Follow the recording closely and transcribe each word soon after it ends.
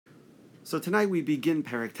So tonight we begin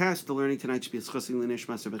Perek Tes. The learning tonight should be a schus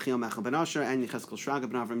l'nishmas of Bechiel Mechel ben Asher and Yecheskel Shraga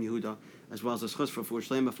ben Avram Yehuda, as well as a schus for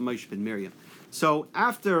Shlema from Moshe ben Miriam. So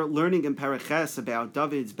after learning in Perek Tes about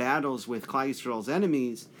David's battles with Klal Yisrael's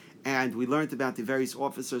enemies, and we learned about the various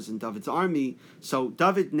officers in David's army, so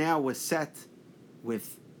David now was set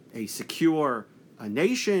with a secure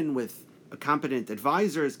nation, with competent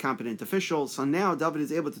advisors, competent officials. So now David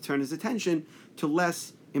is able to turn his attention to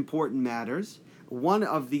less important matters. One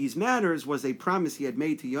of these matters was a promise he had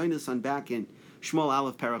made to Yonasan back in Shmuel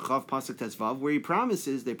Aleph Parachav Pasuk Tezvav, where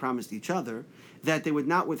they promised each other that they would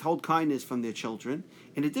not withhold kindness from their children.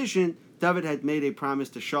 In addition, David had made a promise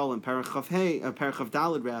to Shaul in Parachav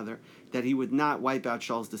Daled rather, that he would not wipe out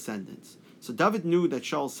Shaul's descendants. So David knew that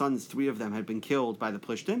Shaul's sons, 3 of them, had been killed by the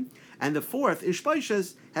Plishtim, and the 4th,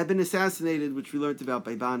 Ishbosheth, had been assassinated, which we learned about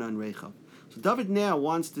by Bana and Rechab. So David now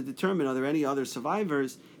wants to determine, are there any other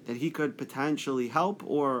survivors that he could potentially help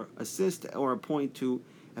or assist or appoint to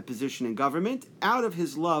a position in government out of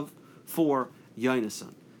his love for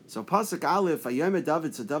Yonasan. So Pasuk Aleph, Vayomer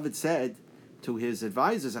David, so David said to his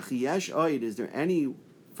advisors, Achiyesh Oid, is there any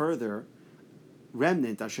further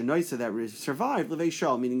remnant, Ashenoisa, that survived, Levei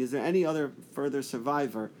Shaul, meaning is there any other further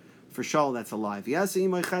survivor for Shaul that's alive? Yes,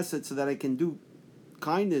 Chesed, so that I can do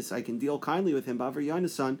kindness, I can deal kindly with him, Bavar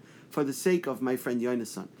Yonasan, for the sake of my friend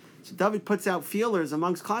Yonasan. So David puts out feelers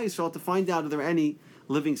amongst Klal Yisrael to find out if there are any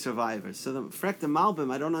living survivors. So the Frek the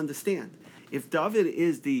Malbim, I don't understand. If David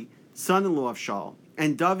is the son-in-law of Shaul,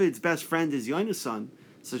 and David's best friend is Yonasan,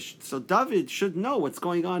 so David should know what's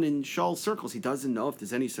going on in Shaul's circles. He doesn't know if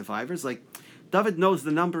there's any survivors. Like, David knows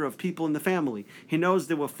the number of people in the family. He knows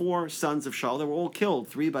there were 4 sons of Shaul. They were all killed,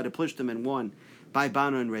 3 by the Plishtim and 1 by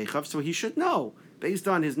Bana and Rechav. So he should know, based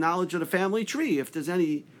on his knowledge of the family tree, if there's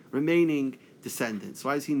any remaining descendants.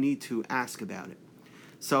 Why does he need to ask about it?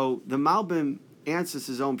 So the Malbim answers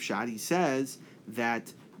his own pshat. He says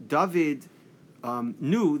that David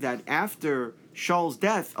knew that after Shaul's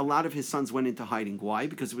death, a lot of his sons went into hiding. Why?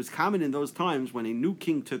 Because it was common in those times when a new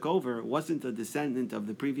king took over, it wasn't a descendant of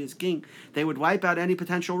the previous king, they would wipe out any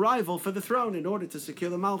potential rival for the throne in order to secure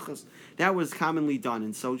the Malchus. That was commonly done.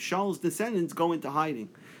 And so Shaul's descendants go into hiding.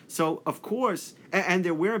 So, of course, and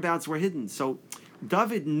their whereabouts were hidden. So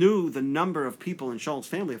David knew the number of people in Shaul's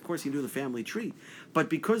family. Of course, he knew the family tree.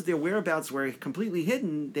 But because their whereabouts were completely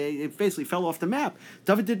hidden, they basically fell off the map.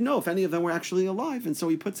 David didn't know if any of them were actually alive, and so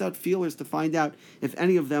he puts out feelers to find out if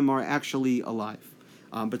any of them are actually alive.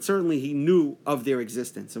 But certainly he knew of their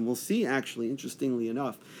existence. And we'll see, actually, interestingly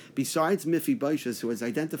enough, besides Mephibosheth, who is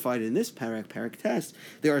identified in this Perek Tes,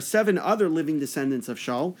 there are 7 other living descendants of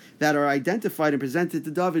Shaul that are identified and presented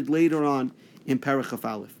to David later on in Perek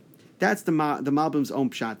Aleph. That's the Malbim's own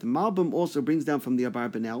pshat. The Malbim also brings down from the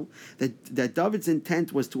Abarbanel that David's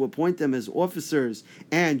intent was to appoint them as officers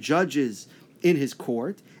and judges in his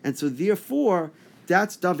court, and so therefore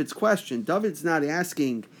that's David's question. David's not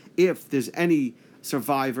asking if there's any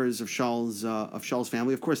survivors of Shaul's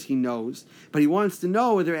family. Of course, he knows, but he wants to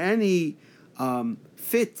know, are there any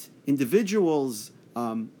fit individuals,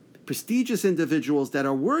 prestigious individuals that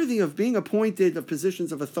are worthy of being appointed of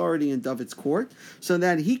positions of authority in David's court, so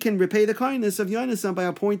that he can repay the kindness of Yonasan by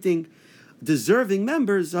appointing deserving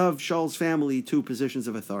members of Shaul's family to positions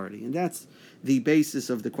of authority. And that's the basis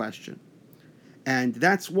of the question. And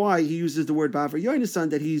that's why he uses the word Bavar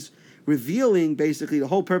Yonasan, that he's revealing basically the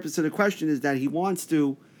whole purpose of the question is that he wants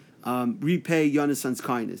to repay Yonasan's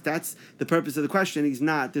kindness. That's the purpose of the question.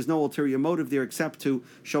 There's no ulterior motive there except to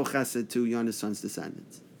show chesed to Yonasan's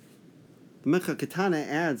descendants. The Mincha Katana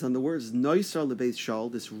adds on the words Noisar lebeis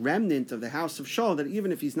Shaul, this remnant of the house of Shaul, that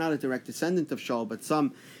even if he's not a direct descendant of Shaul, but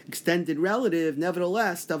some extended relative,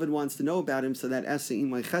 nevertheless, David wants to know about him so that Esei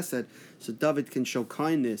Imay Chesed, so David can show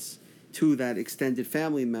kindness to that extended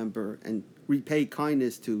family member and repay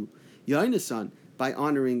kindness to Yonasan by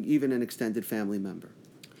honoring even an extended family member.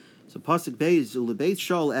 So Pasuk Beis lebeis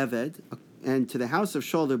Shaul Eved, and to the house of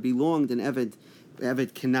Shaul there belonged an Eved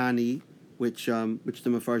Kanani, which the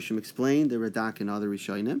Mefarshim explained, the Radak and other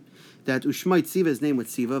Rishonim, that Ushmai Tziva, his name was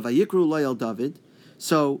Tziva, Vayikru Loyal David,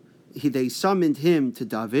 so they summoned him to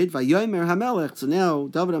David, Vayomer HaMelech, so now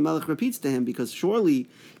David HaMelech repeats to him, because surely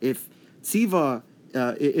if Tziva,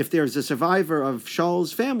 if there's a survivor of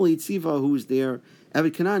Shaul's family, Tziva, who's there,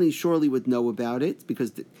 Eved Kanani surely would know about it,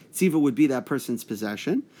 because Tziva would be that person's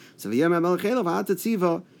possession. So Vayomer HaMelech Elav, Ha'ata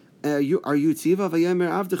Tziva, are you Tziva? Vayomer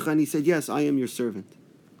Avdecha, and he said, yes, I am your servant.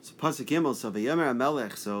 So Pasuk Gimel, so Vayomer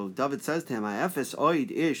HaMelech, so David says to him, Ha'efes oid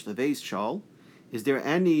ish lebeis Shaul, is there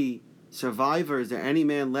any survivor, is there any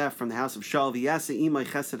man left from the house of Shaul, V'yaseh imay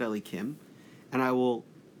chesed elikim, and I will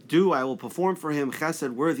do, I will perform for him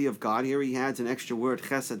chesed worthy of God. Here he adds an extra word,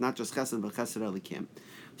 chesed, not just chesed, but chesed elikim.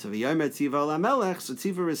 So V'yomer Tziva Lamelech, so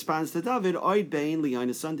Tziva responds to David, Oid Bein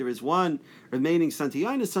Liyonason, there is one remaining son to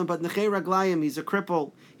Yonason, but Nechei Raglayim, he's a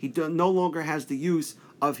cripple. He no longer has the use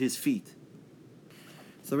of his feet.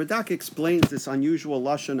 So Radak explains this unusual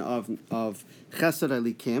lashon of chesed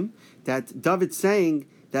elikim, that David's saying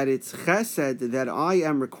that it's chesed that I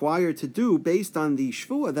am required to do based on the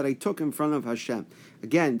shvuah that I took in front of Hashem.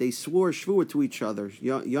 Again, they swore shvuah to each other.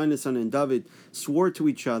 Yonasan and David swore to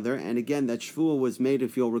each other, and again, that shvuah was made,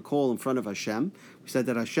 if you'll recall, in front of Hashem. We said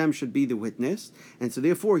that Hashem should be the witness, and so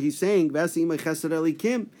therefore he's saying, based on my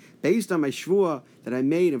shvuah that I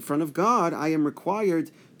made in front of God, I am required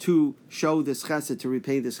to show this chesed, to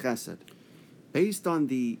repay this chesed. Based on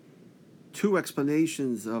the two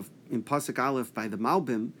explanations in Pasuk Aleph by the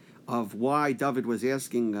Malbim of why David was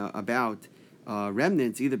asking about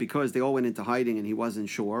remnants, either because they all went into hiding and he wasn't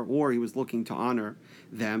sure, or he was looking to honor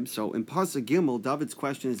them. So in Pasuk Gimel, David's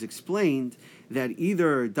question is explained that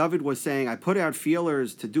either David was saying, I put out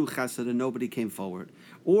feelers to do chesed and nobody came forward,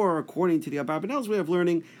 or according to the Abarbanel's way of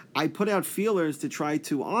learning, I put out feelers to try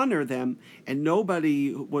to honor them, and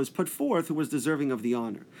nobody was put forth who was deserving of the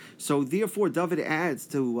honor. So therefore, David adds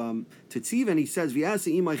to Tziva, and he says,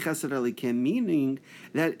 "V'yasa imay chesed elikim," meaning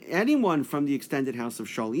that anyone from the extended house of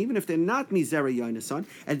Shaul, even if they're not mizera Yonasan,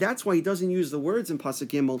 and that's why he doesn't use the words in Pasuk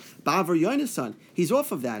Gimel, Bavar Yonasan. He's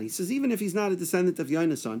off of that. He says, even if he's not a descendant of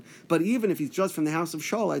Yonasan, but even if he's just from the house of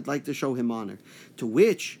Shaul, I'd like to show him honor. To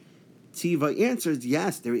which Tziva answers,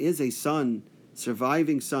 yes, there is a son,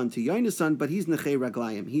 surviving son to Yonasan, but he's Nechei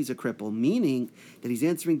Raglayim, he's a cripple, meaning that he's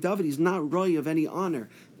answering David, he's not roy of any honor,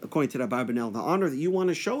 according to the Abarbanel. The honor that you want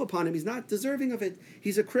to show upon him, he's not deserving of it.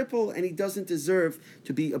 He's a cripple, and he doesn't deserve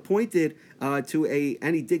to be appointed to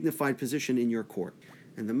any dignified position in your court.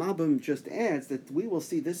 And the Malbim just adds that we will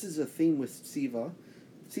see this is a theme with Tziva.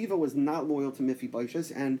 Tziva was not loyal to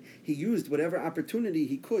Mephibosheth, and he used whatever opportunity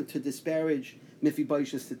he could to disparage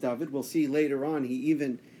Mephibosheth to David. We'll see later on he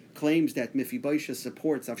even claims that Mephibosheth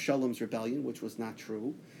supports Avshalom's rebellion, which was not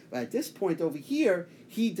true. But at this point over here,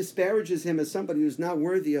 he disparages him as somebody who's not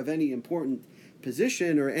worthy of any important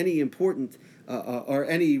position or any important, or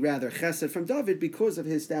any rather chesed from David because of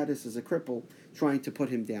his status as a cripple, trying to put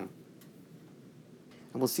him down.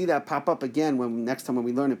 And we'll see that pop up again next time when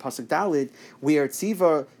we learn in Pasuk Dalid, where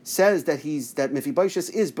Tziva says that Mephibosheth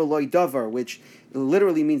is Beloi Davar, which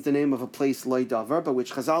literally means the name of a place, Loi Davar, but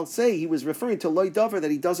which Chazal say he was referring to Loi Davar,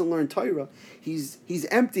 that he doesn't learn Torah. He's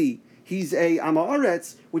empty. He's a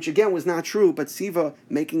Amaretz, which again was not true, but Tziva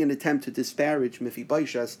making an attempt to disparage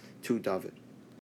Mephibosheth to David.